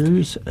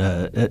 years?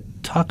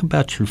 Talk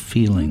about your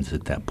feelings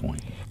at that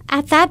point.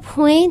 At that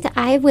point,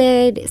 I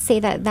would say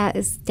that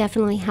is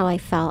definitely how I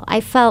felt. I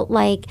felt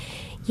like,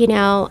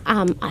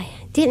 I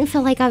didn't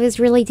feel like I was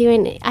really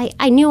doing,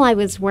 I knew I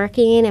was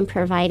working and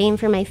providing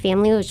for my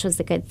family, which was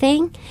a good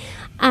thing.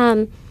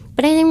 But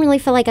I didn't really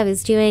feel like I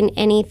was doing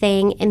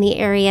anything in the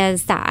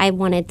areas that I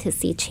wanted to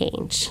see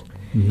change.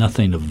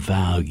 Nothing of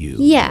value.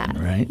 Yeah.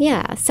 Right?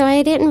 Yeah. So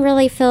I didn't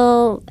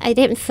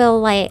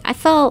feel like, I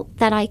felt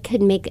that I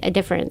could make a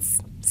difference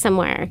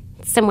somewhere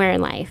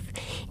in life.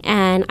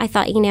 And I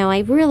thought, I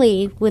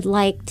really would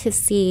like to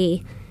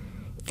see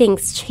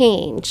things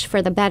change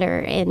for the better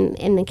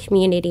in the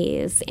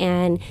communities.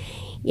 And,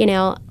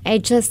 I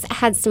just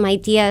had some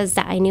ideas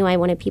that I knew I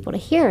wanted people to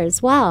hear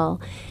as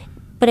well.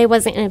 But I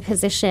wasn't in a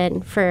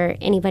position for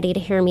anybody to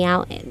hear me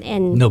out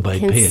and Nobody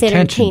paid consider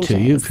attention changes. to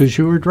you because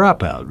you were a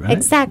dropout, right?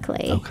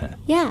 Exactly. Okay.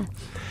 Yeah.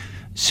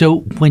 So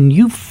when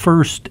you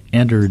first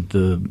entered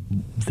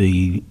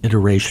the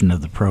iteration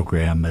of the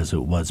program as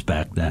it was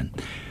back then,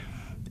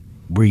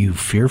 were you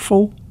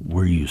fearful?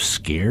 Were you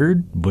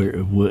scared?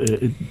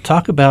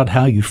 Talk about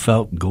how you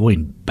felt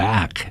going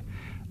back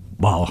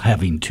while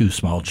having two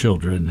small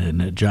children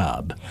and a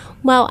job.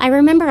 Well, I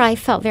remember I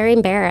felt very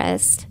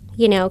embarrassed,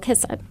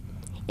 because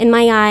in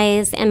my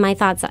eyes and my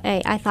thoughts,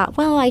 I thought,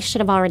 well, I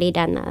should have already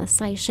done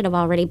this. I should have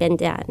already been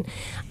done.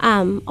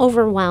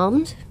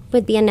 Overwhelmed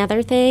would be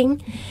another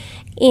thing.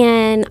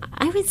 And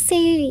I would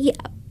say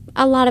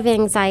a lot of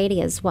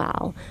anxiety as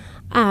well.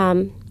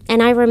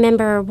 And I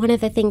remember one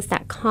of the things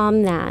that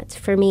calmed that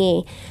for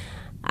me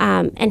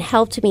and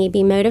helped me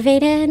be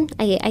motivated,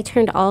 I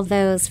turned all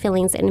those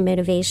feelings into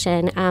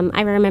motivation.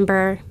 I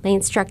remember my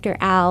instructor,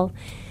 Al,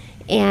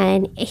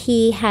 and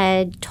he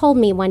had told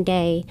me one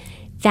day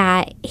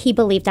that he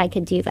believed I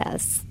could do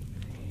this.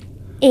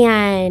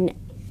 And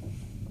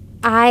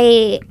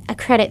I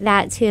accredit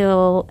that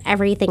to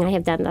everything I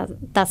have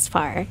done thus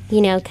far,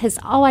 because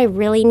all I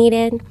really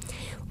needed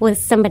was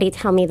somebody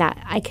tell me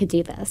that I could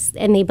do this,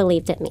 and they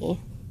believed in me.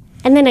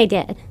 And then I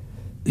did.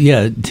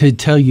 Yeah, to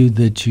tell you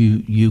that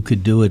you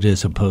could do it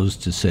as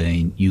opposed to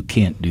saying you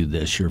can't do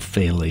this, you're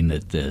failing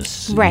at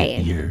this.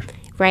 Right.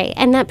 Right.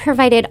 And that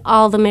provided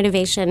all the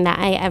motivation that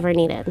I ever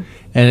needed.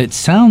 And it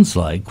sounds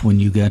like when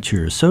you got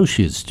your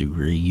associate's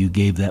degree, you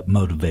gave that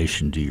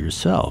motivation to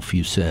yourself.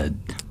 You said,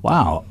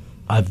 wow,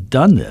 I've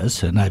done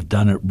this and I've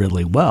done it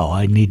really well.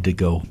 I need to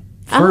go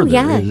further. Oh,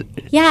 yeah.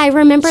 Yeah, I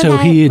remember that. So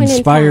he point in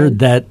inspired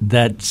time.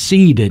 that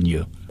seed in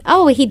you.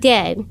 Oh, he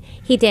did.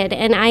 He did.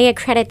 And I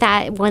accredit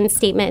that one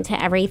statement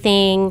to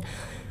everything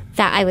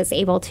that I was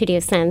able to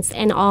do since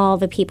and all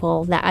the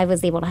people that I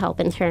was able to help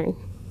in turn.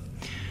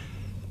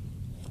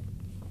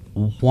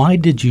 Why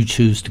did you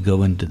choose to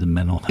go into the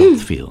mental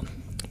health field?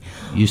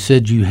 You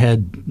said you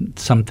had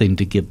something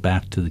to give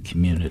back to the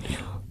community.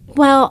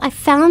 Well, I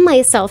found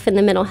myself in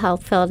the mental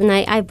health field, and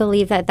I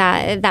believe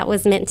that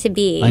was meant to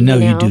be. I know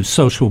you do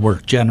social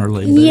work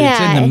generally, but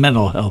it's in the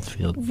mental health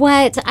field.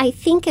 What I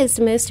think is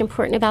most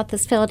important about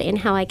this field and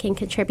how I can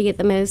contribute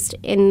the most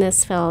in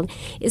this field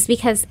is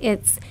because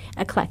it's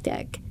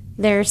eclectic.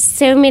 There's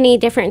so many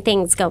different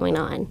things going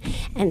on.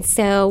 And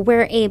so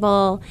we're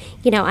able,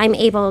 I'm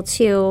able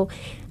to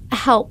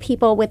help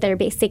people with their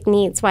basic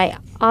needs while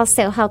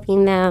also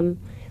helping them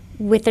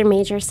with their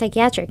major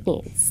psychiatric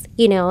needs,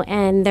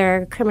 and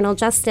their criminal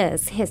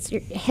justice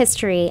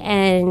history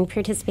and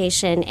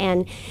participation.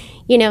 And,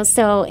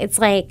 so it's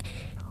like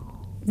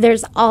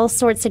there's all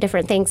sorts of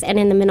different things. And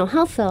in the mental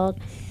health field,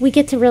 we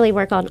get to really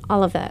work on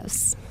all of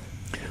those.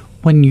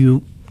 When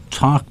you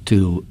talk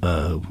to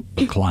a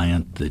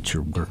client that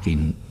you're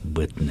working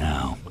with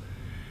now,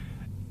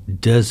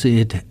 does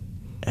it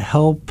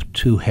help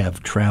to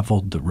have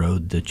traveled the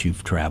road that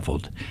you've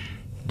traveled?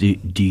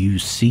 Do you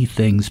see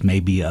things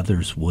maybe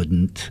others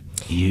wouldn't?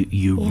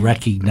 You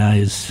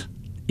recognize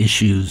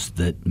issues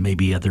that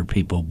maybe other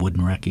people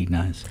wouldn't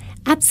recognize?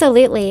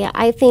 Absolutely.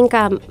 I think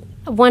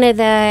one of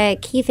the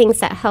key things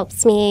that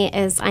helps me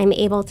is I'm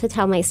able to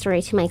tell my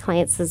story to my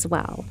clients as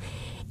well.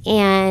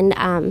 And,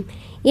 and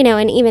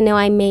even though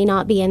I may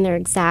not be in their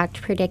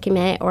exact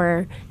predicament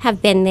or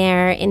have been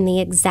there in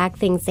the exact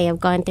things they have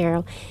gone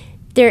through,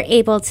 they're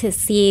able to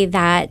see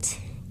that,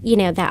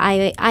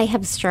 that I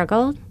have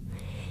struggled.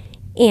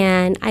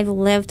 And I've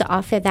lived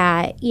off of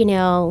that,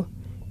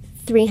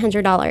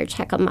 $300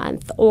 check a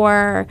month.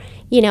 Or,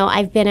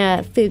 I've been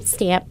a food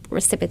stamp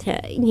recipient,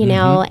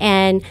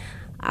 and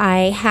I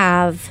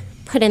have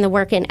put in the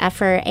work and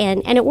effort,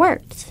 and it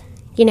worked,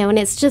 and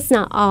it's just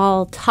not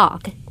all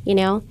talk,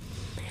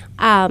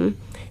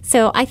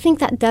 So I think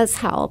that does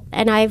help.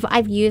 And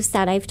I've used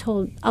that. I've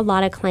told a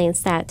lot of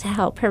clients that to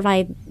help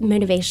provide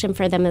motivation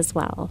for them as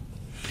well.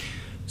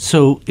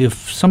 So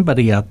if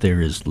somebody out there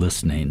is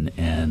listening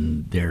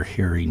and they're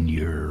hearing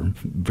your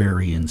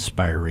very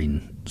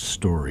inspiring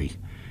story,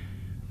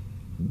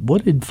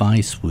 what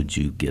advice would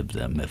you give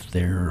them if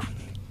they're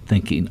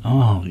thinking,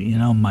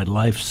 my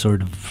life's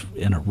sort of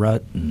in a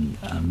rut and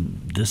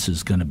this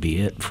is going to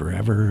be it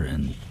forever?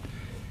 And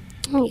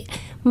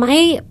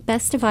my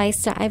best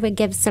advice that I would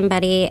give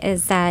somebody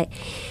is that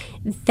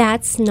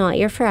that's not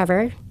your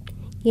forever.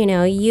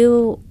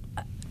 You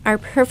are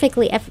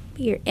perfectly,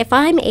 if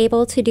I'm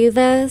able to do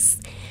this,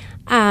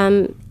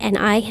 and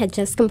I had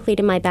just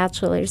completed my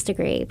bachelor's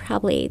degree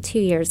probably 2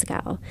 years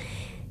ago.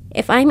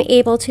 If I'm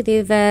able to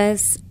do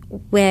this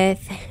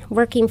with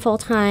working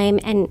full-time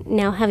and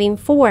now having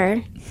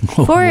four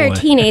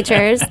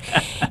teenagers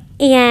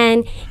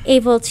and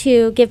able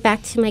to give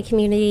back to my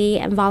community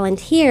and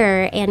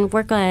volunteer and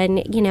work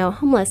on,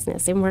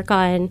 homelessness and work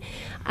on,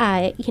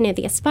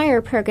 the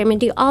Aspire program and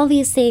do all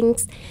these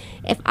things,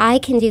 if I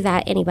can do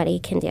that, anybody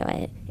can do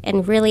it.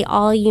 And really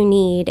all you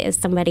need is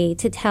somebody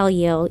to tell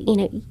you,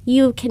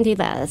 you can do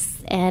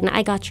this, and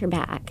I got your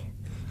back.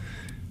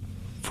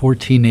 4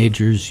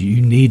 teenagers,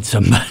 you need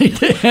somebody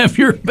to have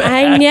your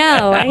back. I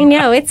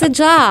know. It's a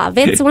job.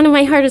 It's one of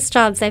my hardest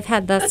jobs I've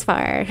had thus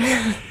far.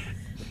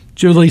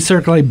 Julie,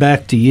 circling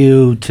back to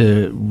you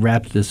to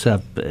wrap this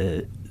up,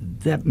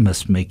 that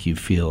must make you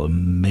feel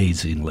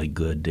amazingly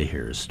good to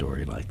hear a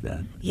story like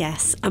that.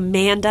 Yes,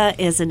 Amanda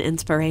is an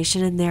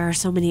inspiration, and there are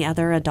so many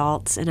other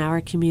adults in our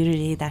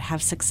community that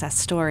have success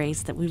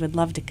stories that we would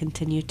love to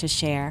continue to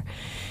share.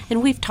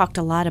 And we've talked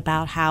a lot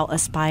about how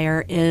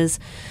Aspire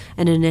is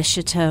an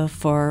initiative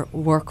for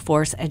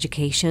workforce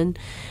education,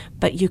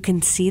 but you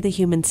can see the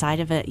human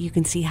side of it. You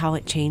can see how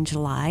it changed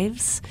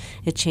lives.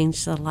 It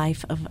changed the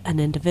life of an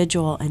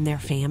individual and their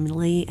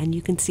family, and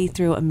you can see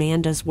through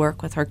Amanda's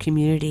work with her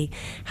community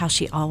how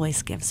she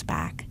always gives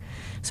back.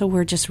 So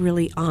we're just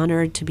really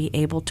honored to be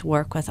able to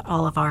work with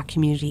all of our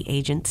community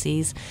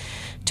agencies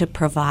to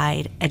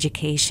provide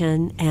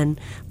education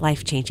and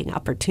life-changing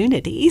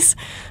opportunities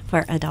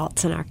for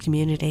adults in our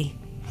community.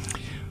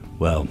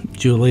 Well,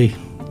 Julie,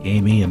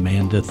 Amy,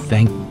 Amanda,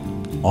 thank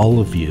all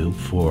of you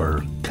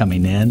for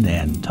coming in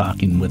and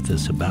talking with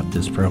us about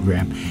this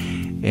program.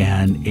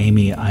 And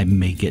Amy, I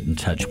may get in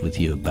touch with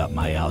you about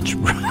my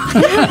algebra.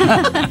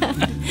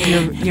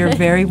 You're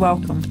very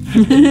welcome.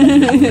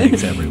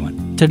 Thanks, everyone.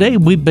 Today,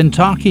 we've been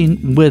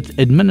talking with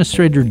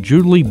Administrator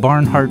Julie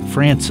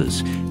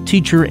Barnhart-Francis,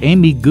 teacher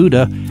Amy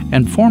Guda,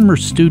 and former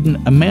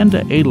student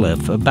Amanda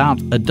Aliff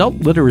about adult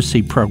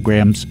literacy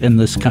programs in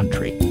this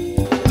country.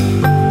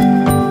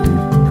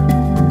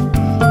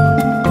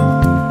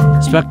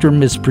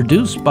 Spectrum is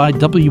produced by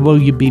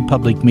WOUB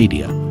Public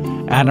Media.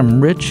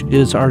 Adam Rich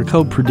is our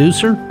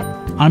co-producer.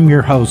 I'm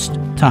your host,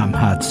 Tom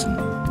Hodson.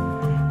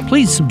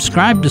 Please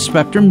subscribe to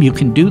Spectrum. You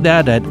can do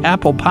that at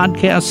Apple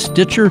Podcasts,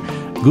 Stitcher,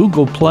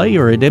 Google Play,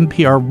 or at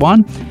NPR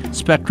One.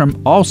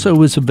 Spectrum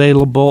also is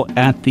available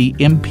at the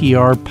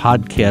NPR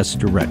Podcast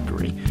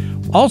Directory.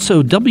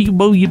 Also,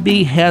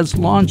 WOUB has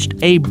launched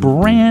a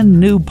brand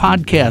new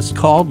podcast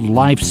called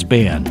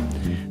Lifespan.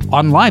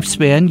 On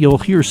Lifespan, you'll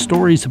hear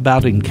stories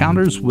about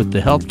encounters with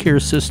the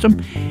healthcare system.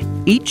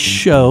 Each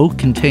show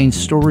contains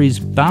stories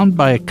bound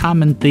by a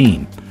common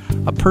theme.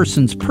 a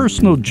person's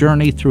personal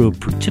journey through a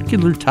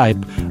particular type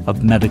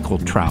of medical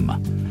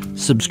trauma.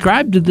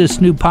 Subscribe to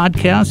this new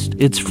podcast.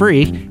 It's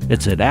free.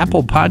 It's at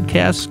Apple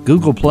Podcasts,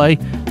 Google Play,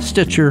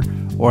 Stitcher,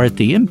 or at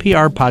the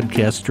NPR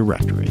Podcast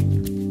Directory.